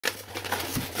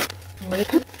Hey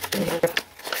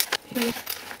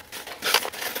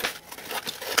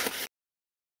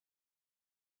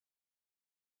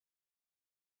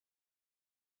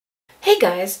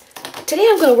guys, today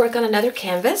I'm going to work on another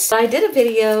canvas. I did a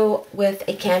video with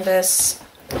a canvas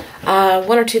 1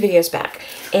 or 2 videos back,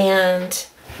 and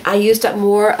I used up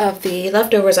more of the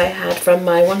leftovers I had from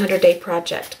my 100-day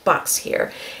project box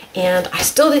here, and I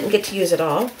still didn't get to use it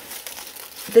all.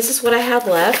 This is what I have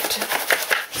left,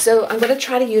 so I'm going to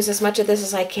try to use as much of this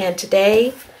as I can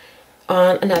today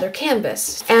on another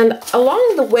canvas. And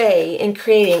along the way in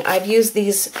creating, I've used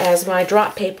these as my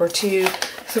drop paper to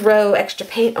throw extra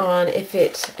paint on if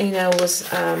it, was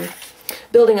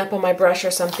building up on my brush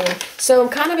or something. So I'm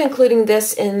kind of including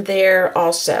this in there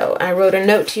also. I wrote a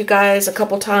note to you guys a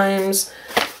couple times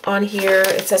on here.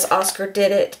 It says Oscar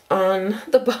did it on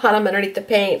the bottom underneath the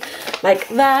paint. Like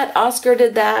that, Oscar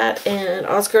did that, and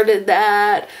Oscar did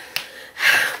that.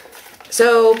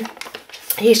 So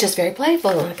he's just very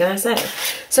playful, what can I say?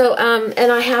 So,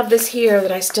 and I have this here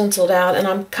that I stenciled out, and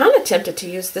I'm kind of tempted to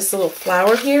use this little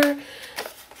flower here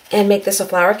and make this a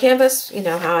flower canvas. You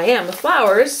know how I am with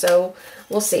flowers, so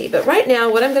we'll see. But right now,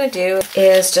 what I'm going to do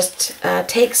is just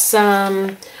take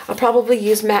some, I'll probably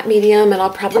use matte medium, and I'll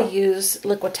probably use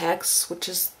Liquitex, which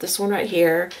is this one right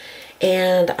here,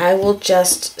 and I will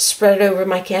just spread it over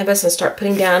my canvas and start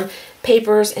putting down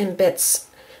papers and bits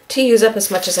to use up as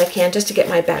much as I can just to get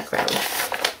my background.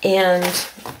 And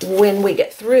when we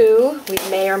get through, we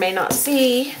may or may not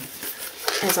see,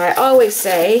 as I always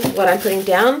say, what I'm putting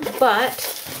down,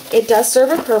 but it does serve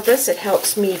a purpose. It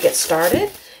helps me get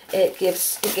started. It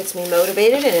gets me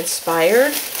motivated and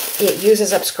inspired. It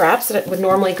uses up scraps that would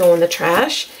normally go in the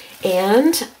trash,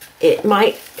 and it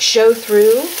might show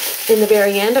through in the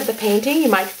very end of the painting. You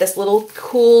might get this little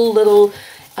cool little,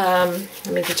 let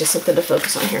me get you something to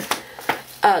focus on here.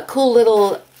 Cool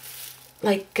little,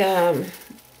 like,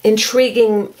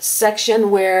 intriguing section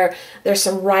where there's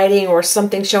some writing or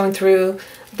something showing through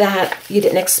that you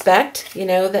didn't expect,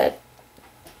 that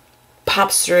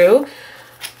pops through.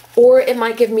 Or it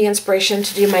might give me inspiration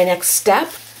to do my next step.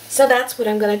 So that's what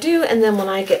I'm going to do, and then when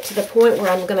I get to the point where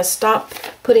I'm going to stop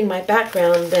putting my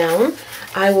background down,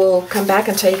 I will come back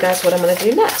and tell you guys what I'm going to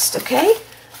do next, okay?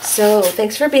 So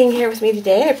thanks for being here with me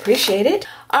today. I appreciate it.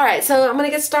 All right, so I'm going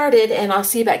to get started, and I'll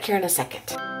see you back here in a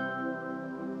second.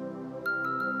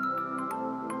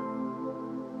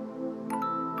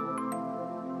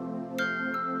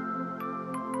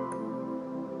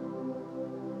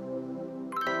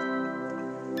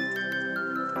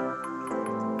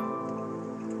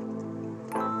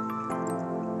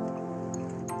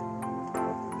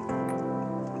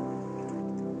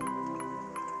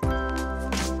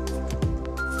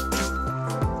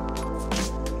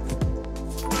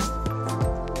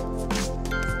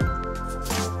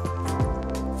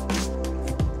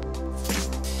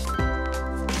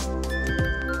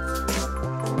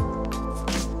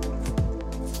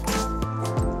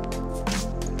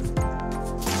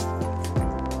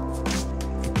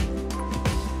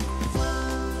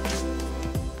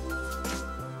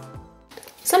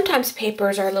 Sometimes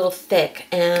papers are a little thick,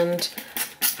 and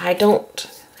I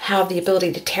don't have the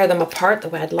ability to tear them apart the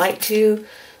way I'd like to,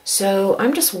 so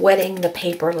I'm just wetting the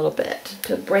paper a little bit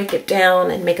to break it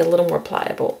down and make it a little more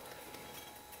pliable.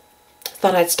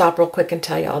 Thought I'd stop real quick and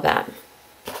tell you all that.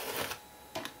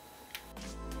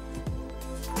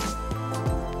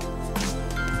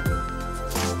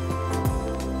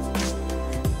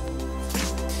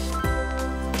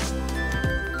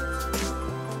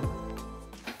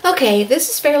 Okay, this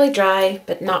is fairly dry,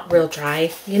 but not real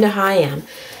dry. You know how I am.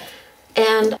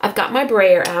 And I've got my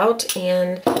brayer out,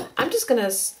 and I'm just going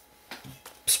to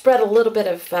spread a little bit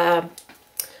of,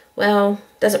 well,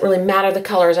 doesn't really matter the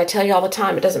colors. I tell you all the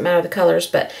time, it doesn't matter the colors,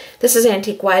 but this is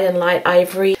Antique White and Light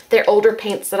Ivory. They're older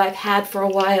paints that I've had for a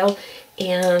while,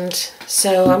 and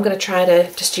so I'm going to try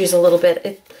to just use a little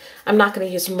bit. I'm not going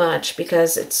to use much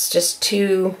because it's just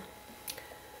too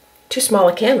small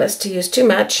a canvas to use too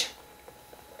much.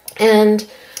 And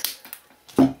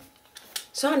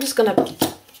so I'm just going to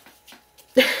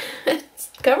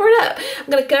cover it up. I'm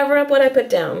going to cover up what I put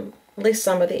down, at least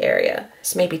some of the area.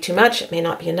 This may be too much. It may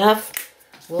not be enough.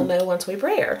 We'll know once we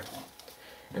brayer.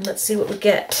 And let's see what we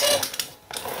get.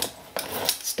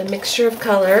 Just a mixture of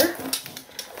color.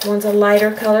 One's a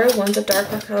lighter color, one's a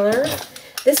darker color.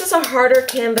 This is a harder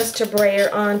canvas to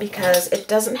brayer on because it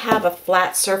doesn't have a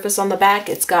flat surface on the back.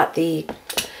 It's got the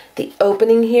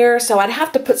opening here, so I'd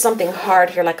have to put something hard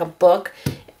here like a book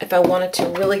if I wanted to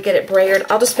really get it brayered.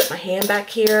 I'll just put my hand back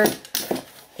here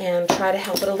and try to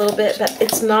help it a little bit, but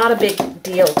it's not a big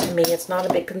deal to me. It's not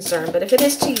a big concern, but if it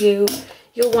is to you,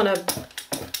 you'll want to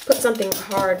put something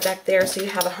hard back there so you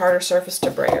have a harder surface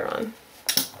to brayer on.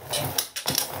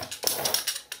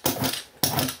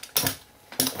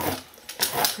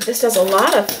 This does a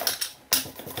lot of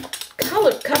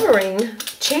color covering,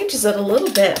 changes it a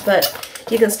little bit, but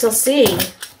you can still see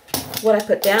what I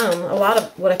put down, a lot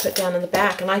of what I put down in the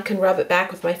back, and I can rub it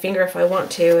back with my finger if I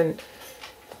want to and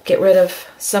get rid of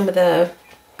some of the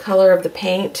color of the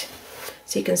paint,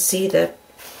 so you can see the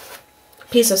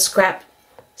piece of scrap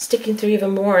sticking through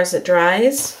even more as it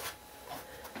dries.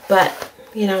 But,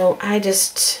 you know, I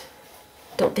just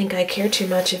don't think I care too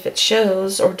much if it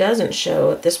shows or doesn't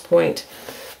show at this point,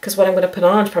 because what I'm going to put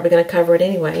on is probably going to cover it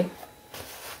anyway.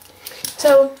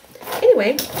 So,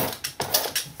 anyway,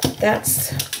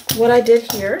 that's what I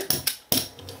did here.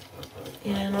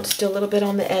 And I'll just do a little bit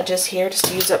on the edges here, just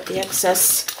to use up the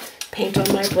excess paint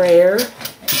on my brayer.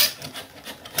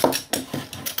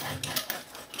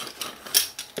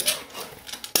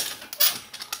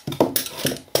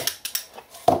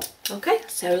 Okay,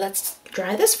 so let's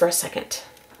dry this for a second.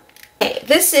 Okay,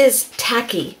 this is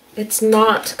tacky. It's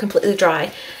not completely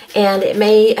dry, and it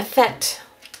may affect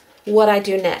what I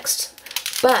do next,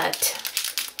 but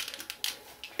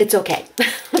it's okay.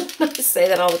 I say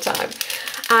that all the time.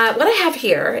 What I have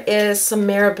here is some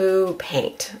Marabou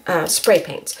paint, spray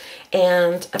paints,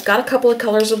 and I've got a couple of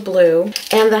colors of blue,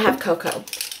 and I have cocoa.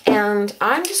 And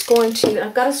I'm just going to,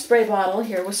 I've got a spray bottle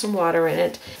here with some water in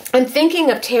it. I'm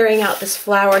thinking of tearing out this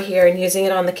flower here and using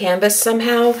it on the canvas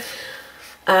somehow.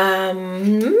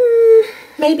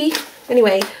 Maybe.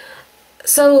 Anyway,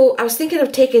 so I was thinking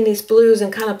of taking these blues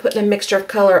and kind of putting a mixture of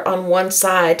color on one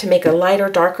side to make a lighter,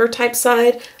 darker type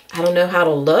side. I don't know how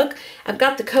to look. I've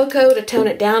got the cocoa to tone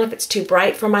it down if it's too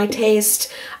bright for my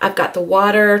taste. I've got the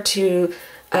water to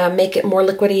make it more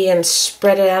liquidy and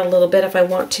spread it out a little bit if I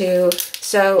want to.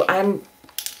 So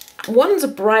one's a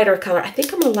brighter color. I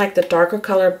think I'm gonna like the darker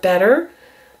color better.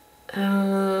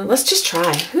 Let's just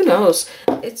try. Who knows?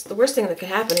 It's the worst thing that could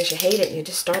happen is you hate it and you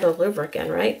just start all over again,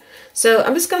 right? So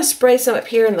I'm just gonna spray some up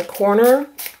here in the corner.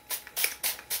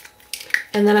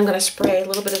 And then I'm gonna spray a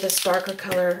little bit of this darker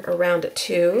color around it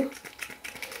too.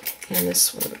 And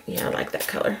this one, yeah, I like that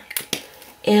color.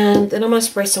 And then I'm gonna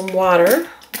spray some water,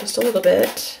 just a little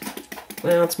bit.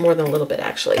 Well, it's more than a little bit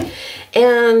actually.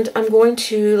 And I'm going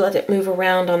to let it move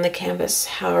around on the canvas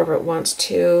however it wants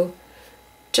to,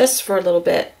 just for a little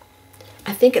bit.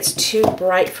 I think it's too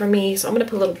bright for me, so I'm gonna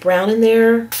put a little brown in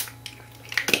there.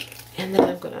 And then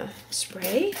I'm gonna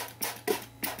spray.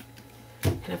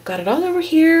 And I've got it all over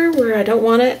here where I don't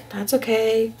want it. That's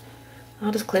okay.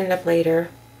 I'll just clean it up later.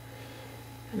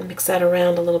 I'm gonna mix that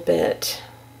around a little bit.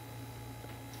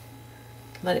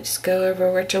 Let it just go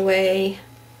over which way.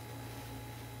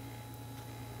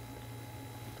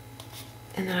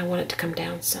 And then I want it to come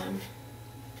down some.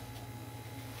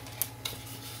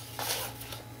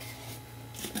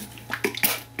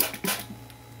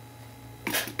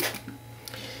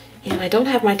 And I don't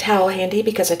have my towel handy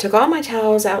because I took all my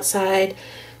towels outside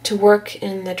to work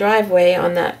in the driveway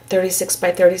on that 36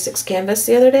 by 36 canvas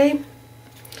the other day.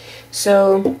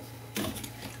 So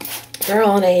they're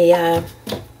all in a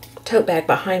tote bag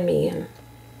behind me, and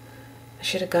I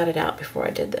should have got it out before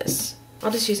I did this.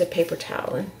 I'll just use a paper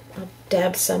towel and I'll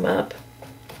dab some up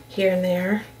here and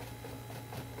there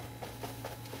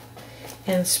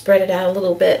and spread it out a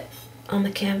little bit on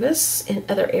the canvas in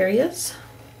other areas,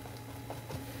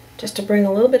 just to bring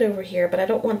a little bit over here, but I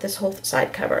don't want this whole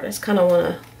side covered. I just kind of want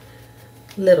a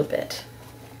little bit.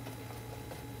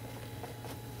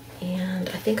 And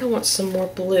I think I want some more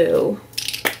blue.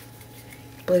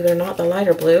 Believe it or not, the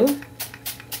lighter blue.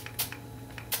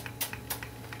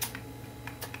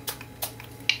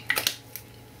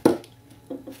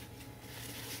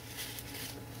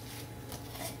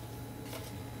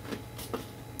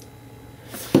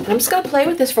 I'm just gonna play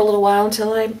with this for a little while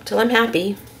until I'm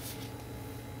happy.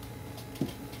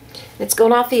 It's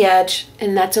going off the edge,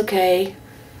 and that's okay.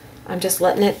 I'm just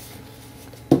letting it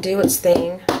do its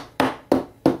thing.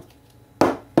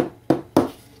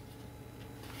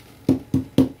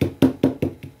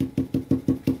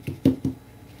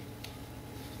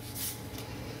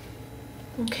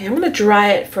 Okay, I'm going to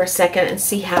dry it for a second and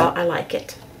see how I like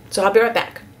it. So I'll be right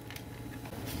back.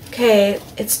 Okay,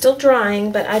 it's still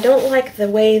drying, but I don't like the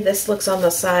way this looks on the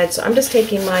side, so I'm just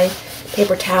taking my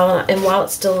paper towel, and while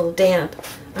it's still a little damp,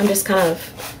 I'm just kind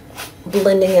of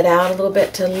blending it out a little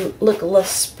bit to look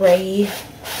less sprayy.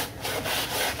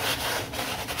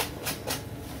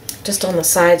 Just on the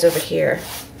sides over here.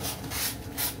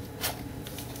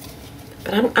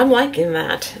 But I'm liking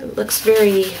that. It looks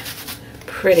very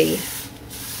pretty.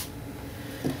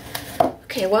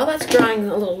 Okay, while that's drying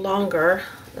a little longer,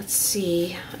 let's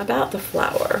see about the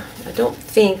flower. I don't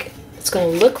think it's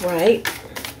going to look right.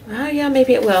 Oh yeah,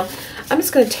 maybe it will. I'm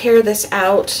just going to tear this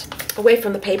out away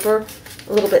from the paper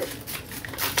a little bit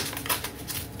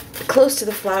close to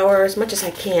the flower as much as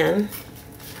I can,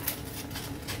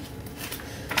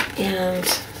 and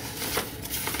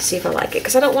see if I like it,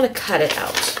 because I don't want to cut it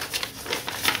out.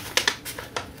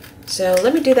 So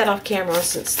let me do that off camera,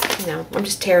 since, you know, I'm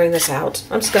just tearing this out.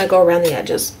 I'm just going to go around the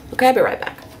edges. Okay, I'll be right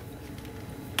back.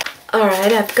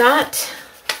 Alright, I've got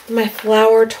my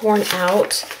flower torn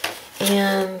out,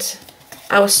 and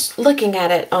I was looking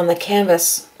at it on the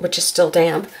canvas, which is still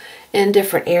damp, in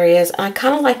different areas. I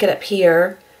kind of like it up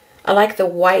here. I like the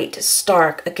white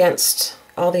stark against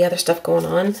all the other stuff going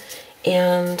on.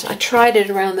 And I tried it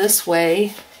around this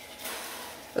way,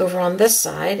 over on this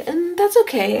side, and that's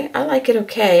okay. I like it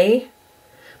okay.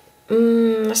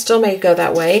 I still may go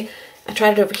that way. I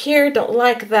tried it over here, don't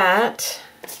like that.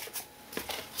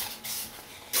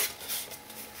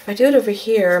 If I do it over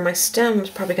here, my stem is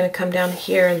probably going to come down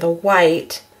here in the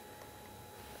white.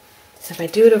 So if I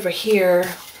do it over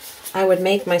here, I would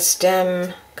make my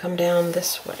stem come down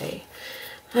this way.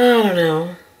 I don't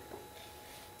know.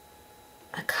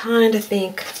 I kind of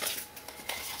think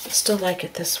I still like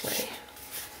it this way.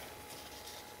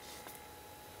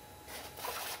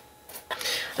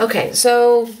 Okay,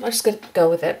 so I'm just going to go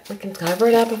with it. We can cover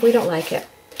it up if we don't like it.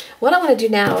 What I want to do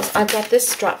now is I've got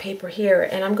this drop paper here,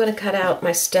 and I'm going to cut out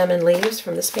my stem and leaves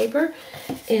from this paper.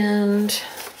 And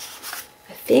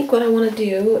I think what I want to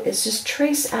do is just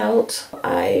trace out.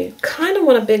 I kind of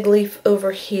want a big leaf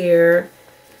over here,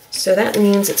 so that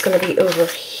means it's going to be over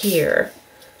here.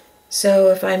 So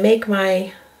if I make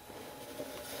my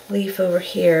leaf over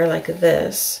here like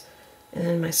this, and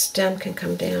then my stem can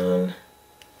come down,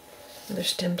 another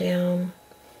stem down,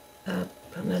 up,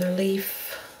 another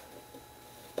leaf.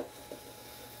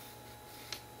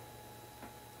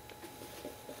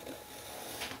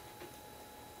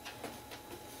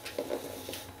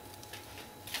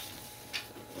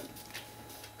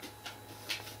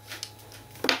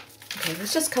 Okay,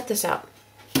 let's just cut this out,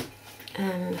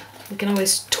 and we can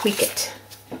always tweak it.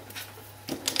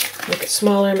 Make it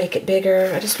smaller, make it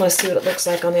bigger. I just want to see what it looks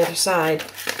like on the other side.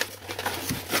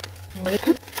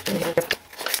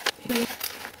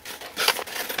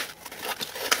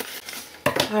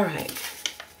 Alright,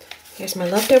 here's my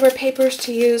leftover papers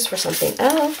to use for something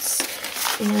else.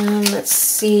 And let's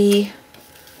see.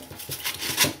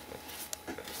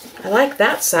 I like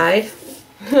that side.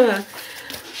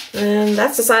 And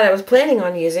that's the side I was planning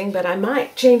on using, but I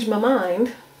might change my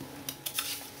mind.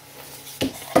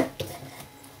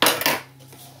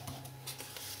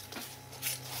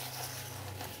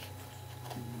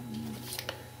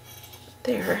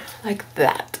 There, like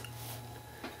that.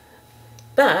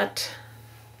 But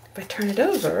if I turn it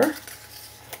over,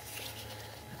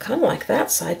 I kind of like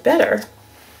that side better.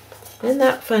 Isn't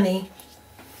that funny?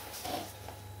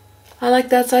 I like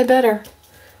that side better.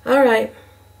 All right.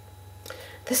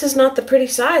 This is not the pretty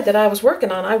side that I was working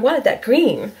on. I wanted that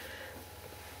green.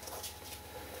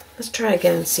 Let's try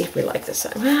again and see if we like this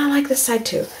side. Well, I like this side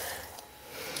too.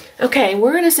 Okay,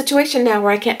 we're in a situation now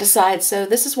where I can't decide, so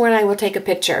this is when I will take a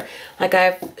picture. Like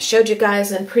I've showed you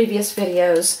guys in previous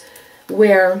videos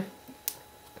where,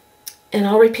 and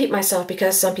I'll repeat myself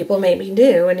because some people may be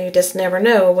new and you just never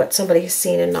know what somebody's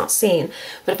seen and not seen.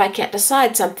 But if I can't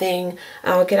decide something,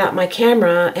 I'll get out my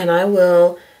camera and I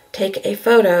will take a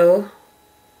photo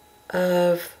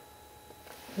of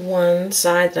one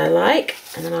side that I like,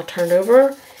 and then I'll turn it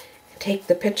over, take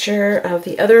the picture of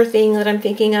the other thing that I'm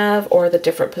thinking of, or the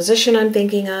different position I'm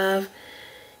thinking of,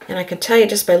 and I can tell you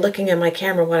just by looking at my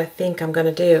camera what I think I'm going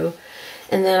to do.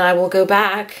 And then I will go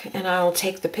back and I'll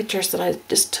take the pictures that I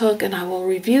just took and I will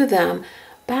review them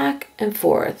back and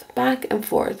forth, back and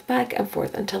forth, back and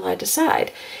forth until I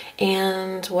decide.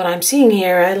 And what I'm seeing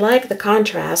here, I like the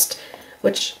contrast,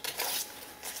 which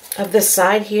of this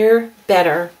side here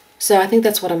better. So I think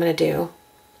that's what I'm going to do.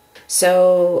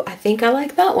 So I think I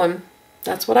like that one.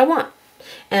 That's what I want.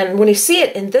 And when you see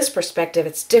it in this perspective,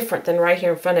 it's different than right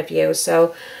here in front of you.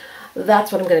 So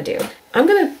that's what I'm going to do. I'm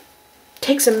going to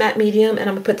take some matte medium and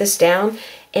I'm going to put this down.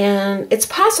 And it's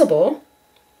possible,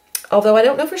 although I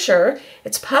don't know for sure,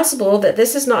 it's possible that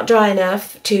this is not dry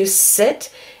enough to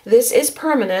sit. This is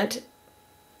permanent,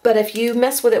 but if you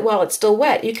mess with it while it's still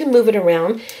wet, you can move it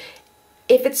around.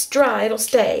 If it's dry, it'll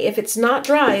stay. If it's not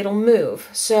dry, it'll move.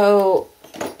 So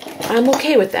I'm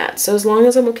okay with that. So as long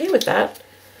as I'm okay with that.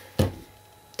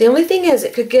 The only thing is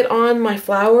it could get on my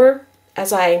flower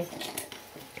as I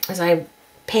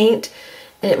paint,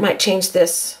 and it might change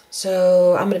this.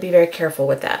 So I'm going to be very careful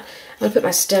with that. I'm going to put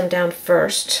my stem down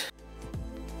first.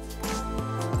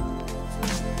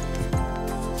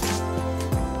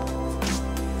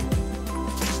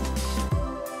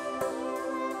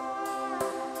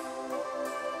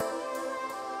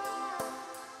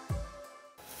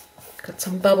 got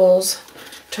some bubbles.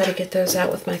 Try to get those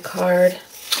out with my card.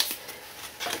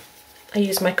 I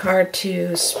use my card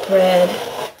to spread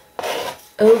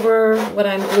over what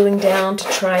I'm gluing down to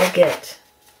try to get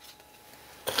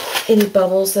any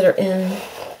bubbles that are in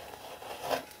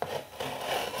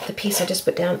the piece I just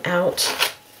put down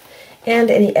out.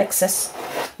 And any excess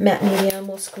matte medium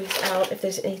will squeeze out if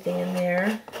there's anything in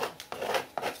there.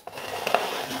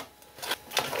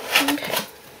 Okay.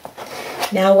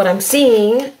 Now what I'm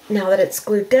seeing, now that it's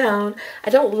glued down, I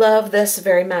don't love this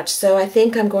very much, so I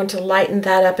think I'm going to lighten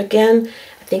that up again.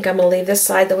 I think I'm going to leave this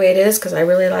side the way it is because I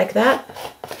really like that.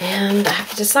 And I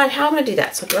have to decide how I'm going to do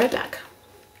that, so I'll be right back.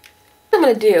 What I'm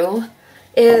going to do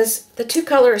is the two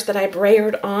colors that I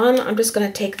brayered on, I'm just going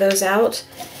to take those out,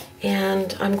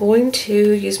 and I'm going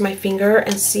to use my finger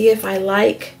and see if I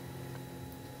like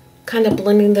kind of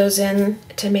blending those in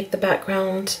to make the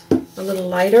background a little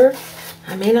lighter.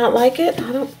 I may not like it.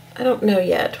 I don't know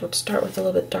yet. We'll start with a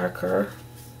little bit darker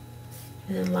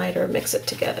and then lighter, mix it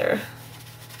together.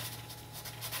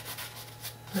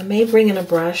 I may bring in a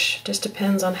brush, just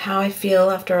depends on how I feel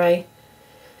after I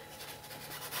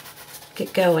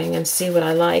get going and see what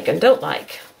I like and don't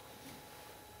like.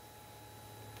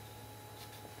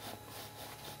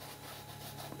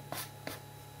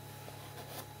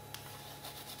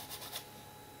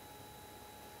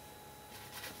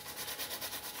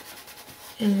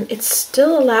 And it's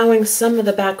still allowing some of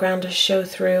the background to show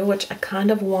through, which I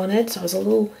kind of wanted, so I was a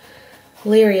little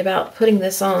leery about putting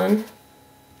this on.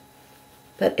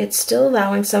 But it's still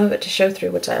allowing some of it to show through,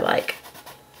 which I like.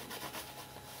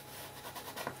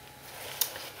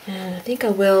 And I think I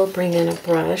will bring in a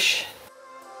brush.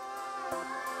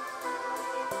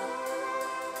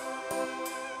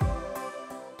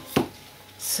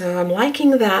 So I'm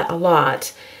liking that a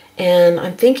lot. And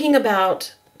I'm thinking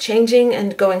about changing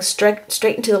and going straight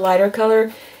into the lighter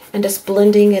color and just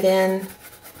blending it in,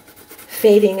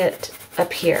 fading it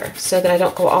up here so that I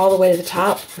don't go all the way to the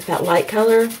top with that light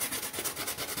color.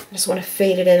 I just want to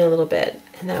fade it in a little bit,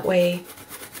 and that way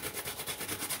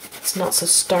it's not so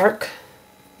stark.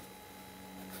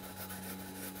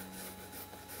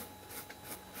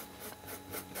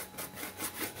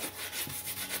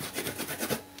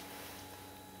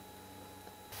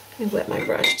 Let me wet my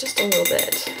brush just a little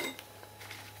bit.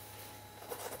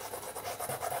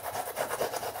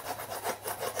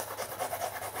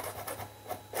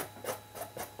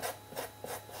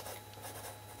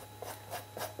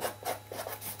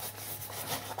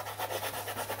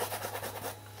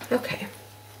 Okay.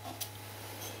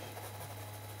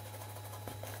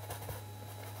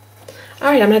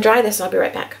 Alright, I'm going to dry this and I'll be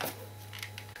right back.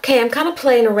 Okay, I'm kind of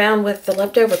playing around with the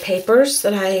leftover papers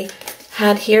that I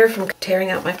had here from tearing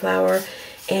out my flower,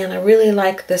 and I really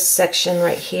like this section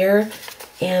right here,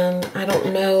 and I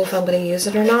don't know if I'm going to use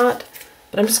it or not,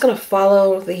 but I'm just going to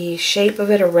follow the shape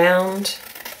of it around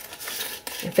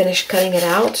and finish cutting it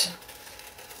out.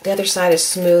 The other side is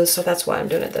smooth, so that's why I'm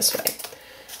doing it this way.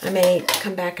 I may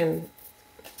come back and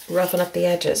roughen up the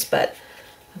edges, but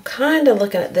I'm kind of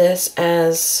looking at this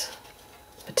as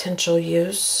potential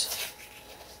use.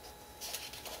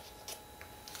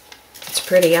 It's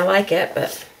pretty, I like it,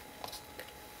 but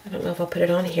I don't know if I'll put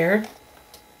it on here.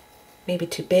 Maybe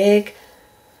too big.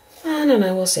 I don't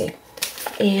know, we'll see.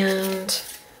 And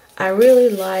I really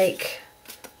like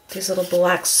these little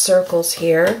black circles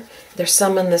here. There's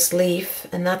some in this leaf,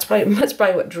 and that's probably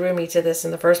what drew me to this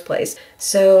in the first place.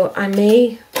 So I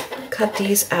may cut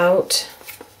these out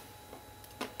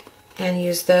and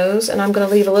use those, and I'm going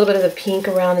to leave a little bit of the pink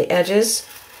around the edges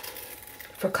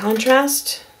for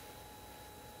contrast.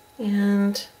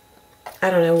 And I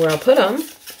don't know where I'll put them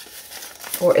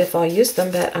or if I'll use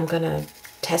them, but I'm going to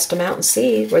test them out and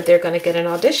see where they're going to get an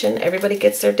audition. Everybody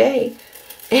gets their day,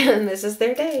 and this is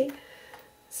their day.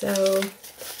 So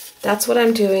that's what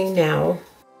I'm doing now.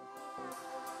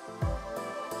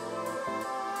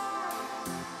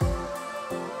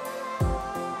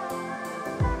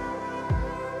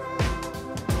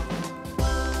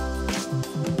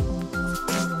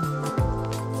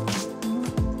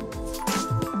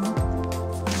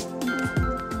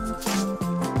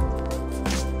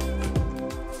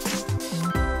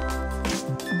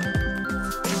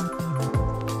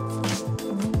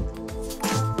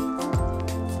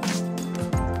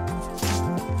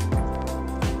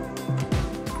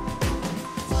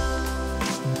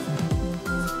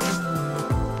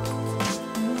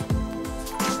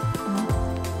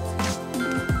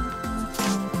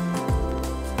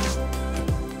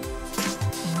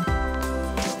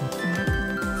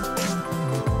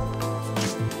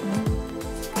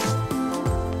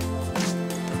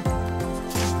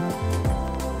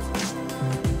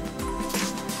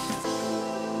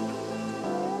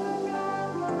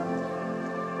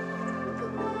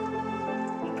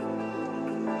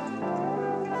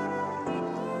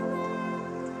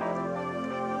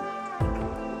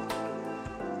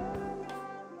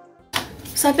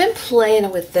 So I've been playing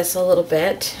with this a little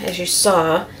bit, as you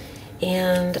saw,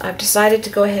 and I've decided to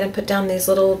go ahead and put down these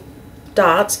little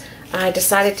dots. I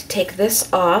decided to take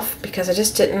this off because I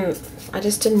just didn't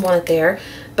want it there.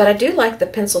 But I do like the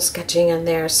pencil sketching in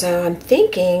there, so I'm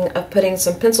thinking of putting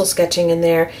some pencil sketching in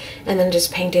there and then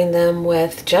just painting them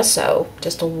with gesso,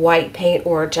 just a white paint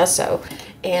or gesso.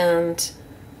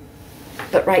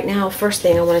 But right now, first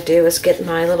thing I want to do is get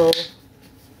my little,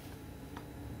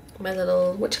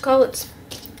 what you call it,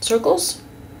 circles,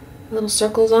 little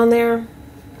circles on there,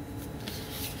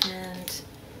 and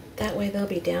that way they'll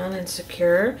be down and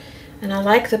secure. And I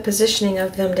like the positioning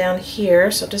of them down here,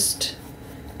 so just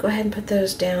go ahead and put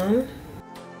those down.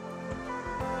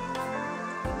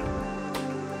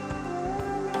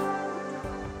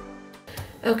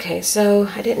 Okay, so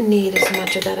I didn't need as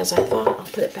much of that as I thought. I'll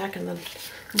put it back in the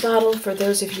bottle. For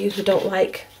those of you who don't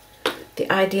like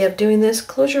the idea of doing this,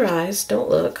 close your eyes, don't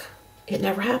look. It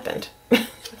never happened.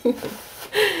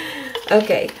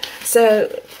 Okay,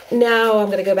 so now I'm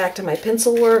going to go back to my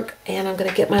pencil work, and I'm going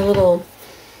to get my little,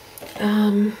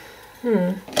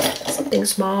 something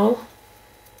small.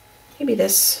 Maybe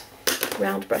this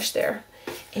round brush there.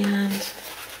 And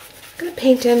I'm going to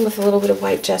paint in with a little bit of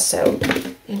white gesso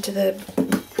into the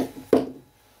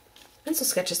pencil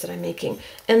sketches that I'm making.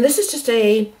 And this is just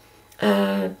a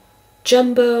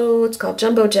jumbo, it's called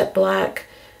Jumbo Jet Black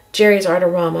Jerry's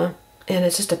Artorama. And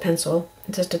it's just a pencil.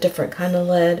 It's just a different kind of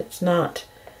lead. It's not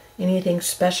anything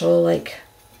special like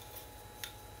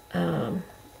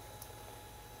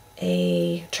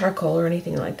a charcoal or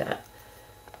anything like that.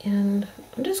 And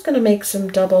I'm just going to make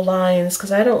some double lines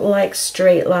because I don't like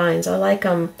straight lines. I like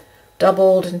them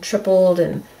doubled and tripled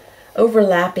and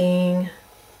overlapping.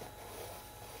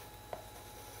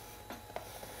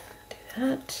 Do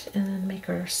that, and then make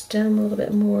our stem a little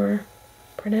bit more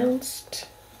pronounced.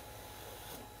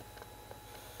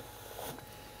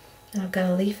 And I've got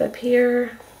a leaf up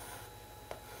here.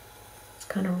 It's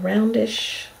kind of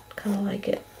roundish, kind of like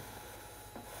it.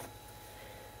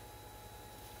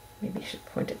 Maybe you should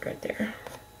point it right there.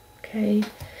 Okay,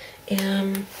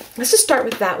 and let's just start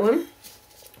with that one.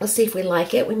 Let's see if we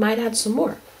like it. We might add some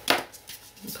more.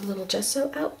 Put a little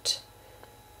gesso out.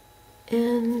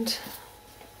 And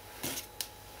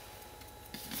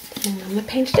I'm going to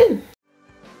paint it in.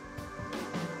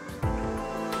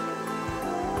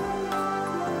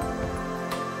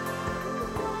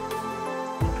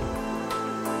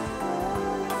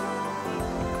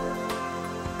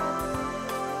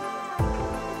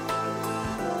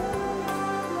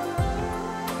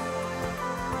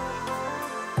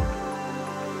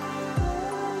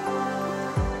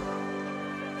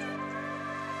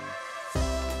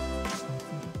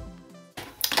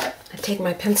 Take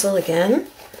my pencil again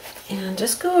and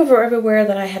just go over everywhere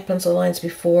that I had pencil lines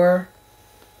before,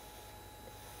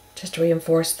 just to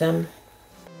reinforce them.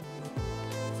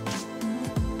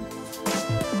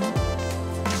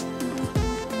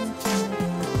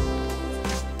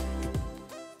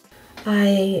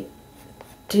 I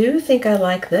do think I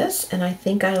like this, and I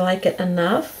think I like it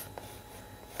enough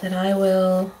that I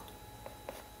will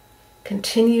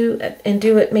continue and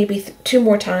do it maybe 2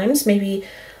 more times, maybe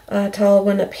a tall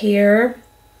one up here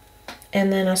and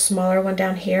then a smaller one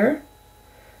down here.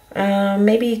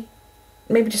 Maybe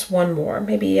just one more,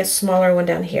 maybe a smaller one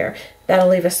down here. That'll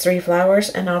leave us 3 flowers,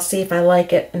 and I'll see if I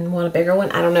like it and want a bigger one.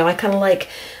 I don't know. I kind of like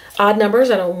odd numbers.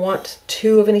 I don't want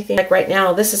 2 of anything. Like right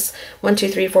now, this is 1, 2,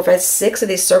 3, 4, 5, 6 of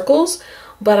these circles,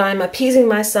 but I'm appeasing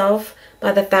myself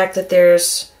by the fact that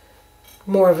there's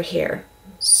more over here.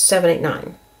 7, 8,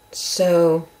 9.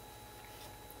 So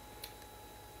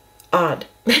odd.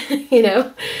 You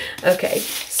know? Okay,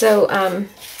 so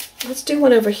let's do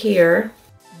one over here.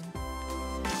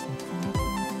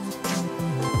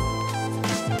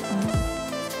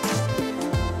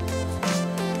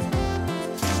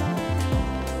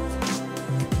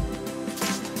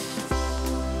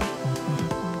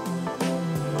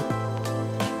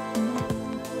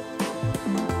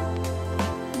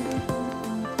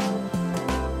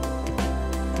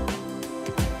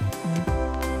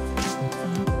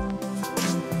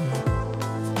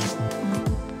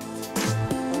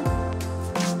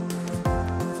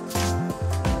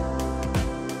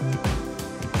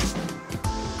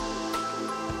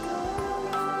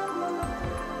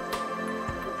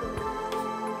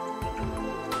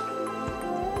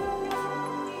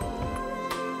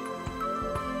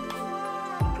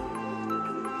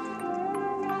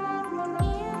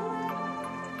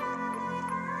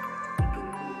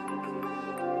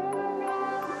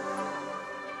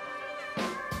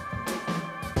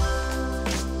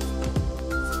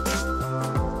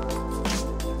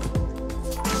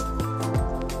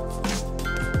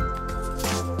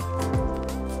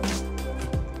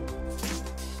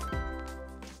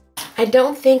 I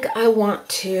don't think I want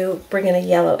to bring in a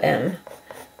yellow in,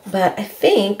 but I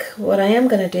think what I am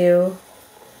going to do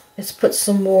is put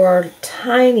some more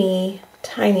tiny,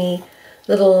 tiny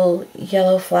little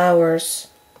yellow flowers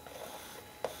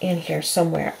in here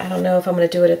somewhere. I don't know if I'm going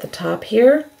to do it at the top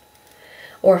here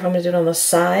or if I'm going to do it on the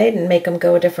side and make them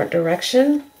go a different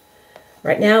direction.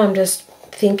 Right now I'm just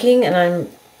thinking and I'm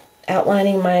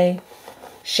outlining my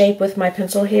shape with my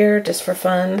pencil here just for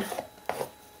fun.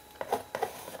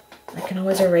 I can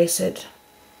always erase it.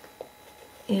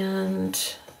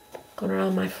 And going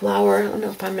around my flower. I don't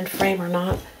know if I'm in frame or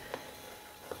not.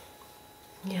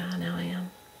 Yeah, now I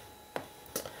am.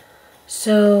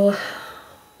 So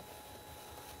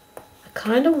I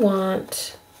kind of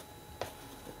want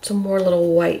some more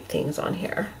little white things on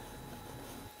here.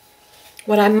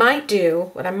 What I might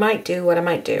do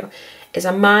is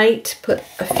I might put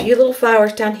a few little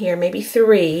flowers down here, maybe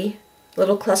 3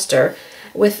 little cluster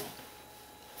with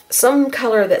some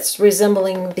color that's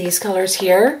resembling these colors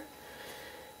here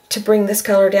to bring this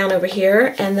color down over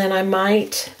here, and then I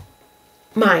might,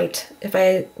 if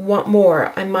I want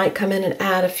more, I might come in and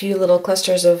add a few little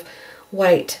clusters of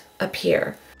white up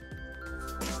here.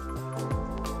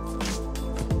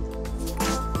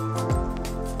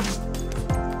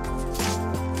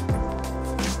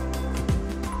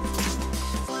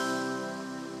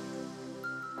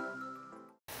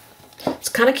 It's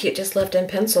kind of cute just left in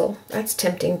pencil. That's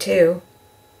tempting too.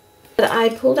 But I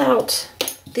pulled out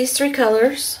these 3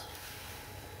 colors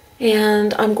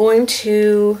and I'm going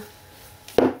to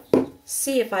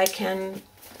see if I can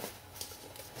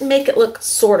make it look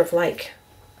sort of like,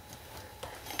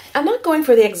 I'm not going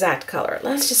for the exact color.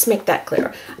 Let's just make that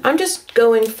clear. I'm just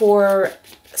going for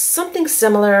something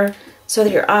similar so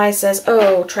that your eye says,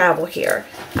 oh, travel here.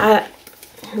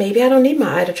 Maybe I don't need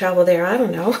my eye to travel there. I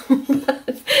don't know.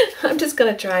 I'm just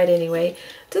going to try it anyway,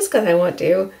 just because I want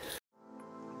to.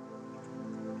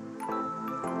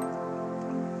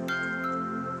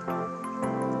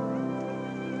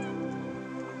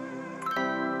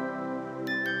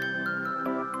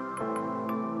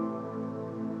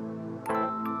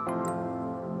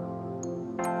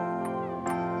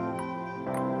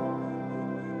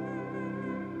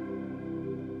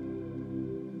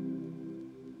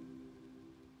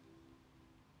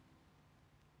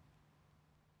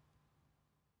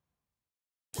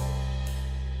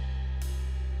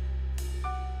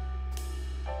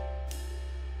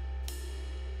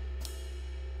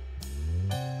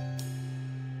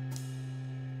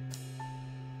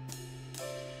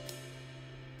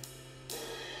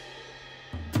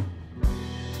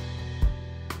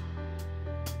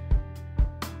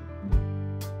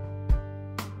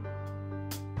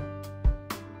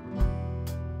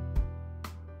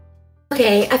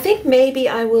 Okay, I think maybe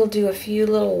I will do a few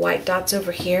little white dots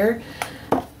over here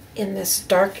in this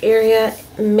dark area.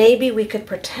 Maybe we could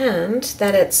pretend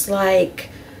that it's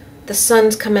like the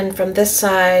sun's coming from this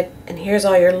side and here's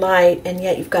all your light, and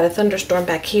yet you've got a thunderstorm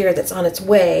back here that's on its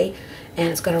way and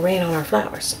it's going to rain on our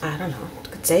flowers. I don't know. You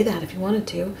could say that if you wanted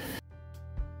to.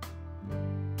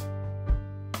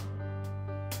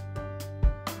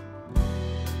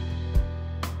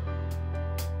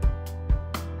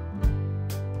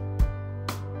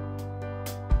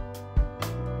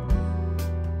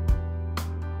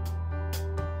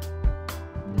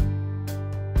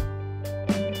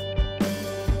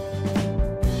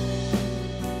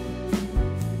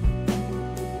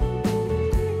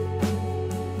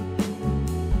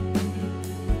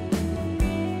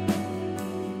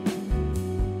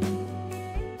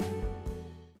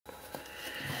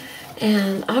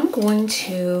 And I'm going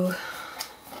to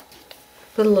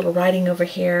put a little writing over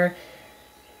here.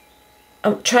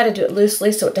 Try to do it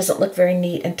loosely so it doesn't look very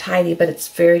neat and tidy, but it's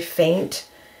very faint.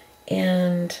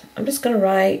 And I'm just going to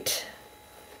write,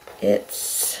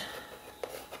 it's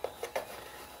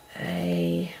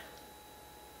a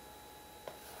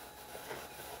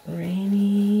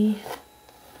rainy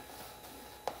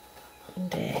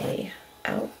day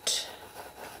outside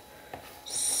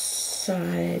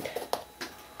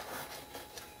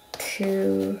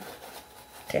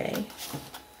today,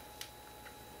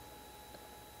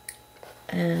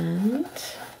 and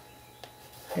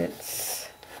it's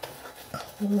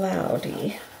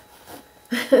cloudy.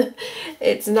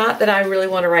 It's not that I really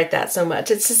want to write that so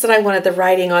much. It's just that I wanted the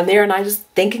writing on there and I was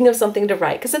thinking of something to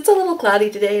write because it's a little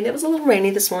cloudy today and it was a little rainy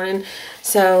this morning.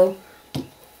 So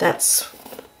that's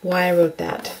why I wrote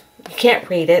that. You can't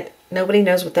read it. Nobody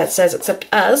knows what that says except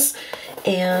us.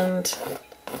 And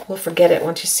we'll forget it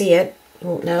once you see it. You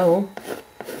won't know.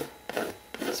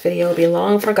 This video will be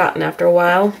long forgotten after a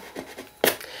while.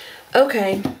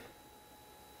 Okay.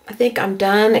 I think I'm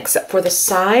done except for the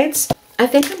sides. I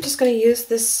think I'm just going to use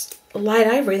this light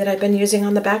ivory that I've been using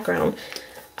on the background.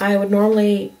 I would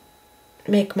normally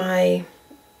make my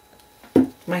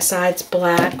sides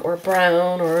black or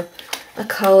brown or a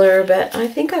color, but I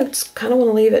think I just kind of want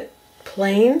to leave it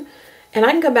plain. And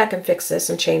I can come back and fix this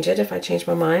and change it if I change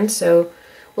my mind. So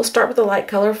we'll start with the light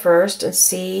color first and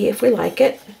see if we like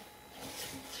it.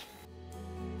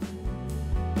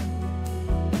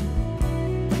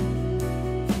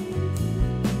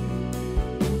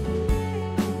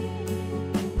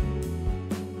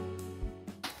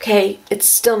 Okay, it's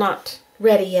still not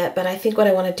ready yet, but I think what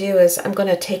I want to do is I'm going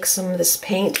to take some of this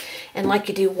paint, and like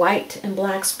you do white and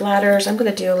black splatters, I'm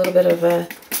going to do a little bit of a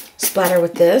splatter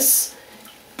with this.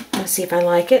 Let's see if I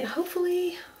like it.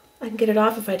 Hopefully I can get it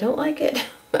off if I don't like it.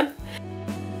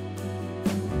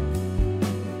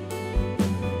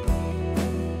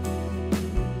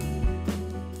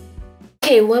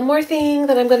 Okay, one more thing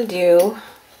that I'm going to do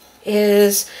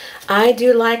is I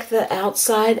do like the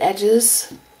outside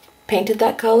edges painted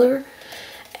that color,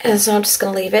 and so I'm just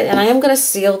going to leave it, and I am going to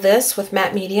seal this with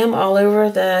matte medium all over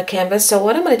the canvas. So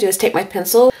what I'm going to do is take my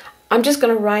pencil, I'm just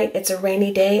going to write "It's a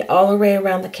Rainy Day" all the way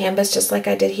around the canvas just like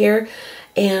I did here,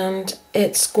 and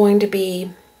it's going to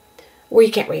be where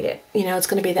you can't read it, you know, it's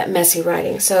going to be that messy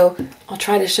writing. So I'll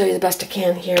try to show you the best I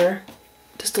can here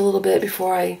just a little bit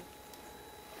before I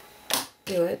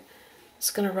do it.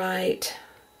 It's going to write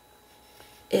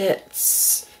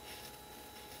 "It's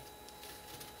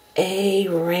a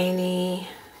rainy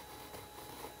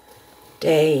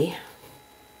day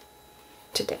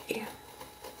today."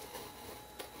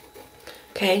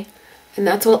 Okay, and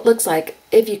that's what it looks like,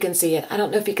 if you can see it. I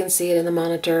don't know if you can see it in the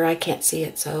monitor. I can't see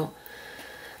it, so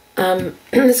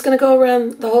it's going to go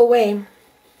around the whole way.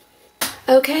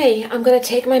 Okay, I'm going to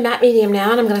take my matte medium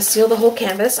now, and I'm going to seal the whole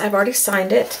canvas. I've already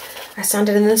signed it. I signed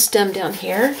it in the stem down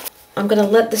here. I'm going to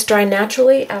let this dry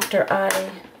naturally after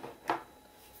I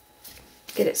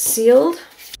get it sealed.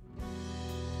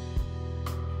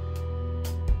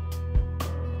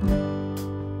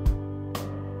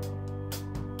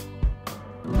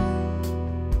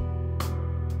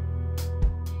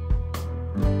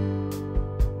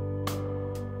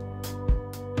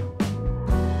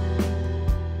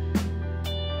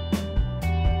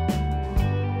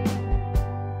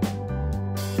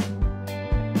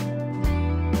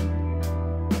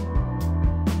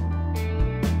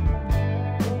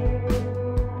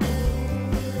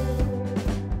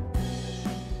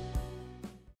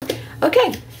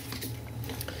 Okay,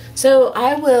 so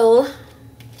I will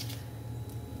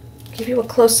give you a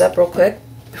close-up real quick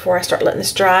before I start letting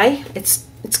this dry. It's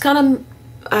kind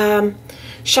of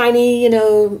shiny, you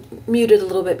know, muted a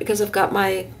little bit because I've got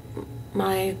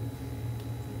my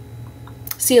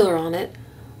sealer on it,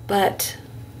 but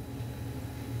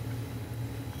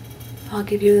I'll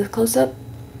give you a close-up.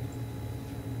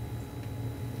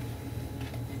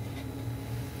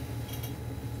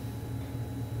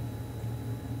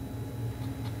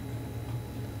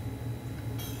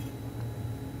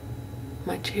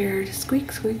 My chair to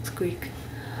squeak, squeak, squeak.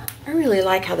 I really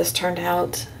like how this turned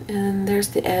out, and there's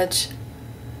the edge.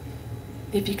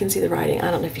 If you can see the writing,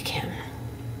 I don't know if you can.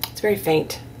 It's very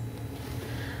faint.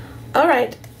 All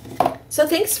right, so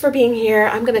thanks for being here.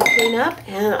 I'm gonna clean up,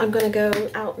 and I'm gonna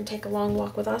go out and take a long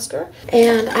walk with Oscar,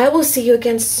 and I will see you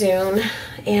again soon.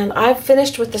 And I've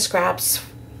finished with the scraps,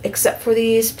 except for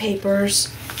these papers,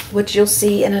 which you'll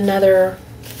see in another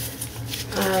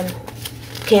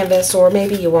canvas, or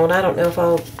maybe you won't. I don't know if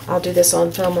I'll do this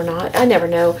on film or not. I never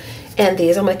know. And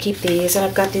these, I'm going to keep these, and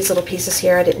I've got these little pieces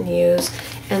here I didn't use,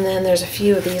 and then there's a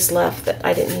few of these left that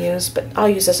I didn't use, but I'll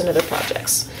use those in other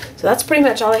projects. So that's pretty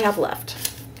much all I have left.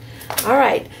 All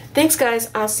right, thanks guys.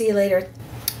 I'll see you later.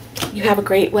 You have a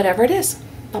great whatever it is.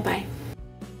 Bye-bye.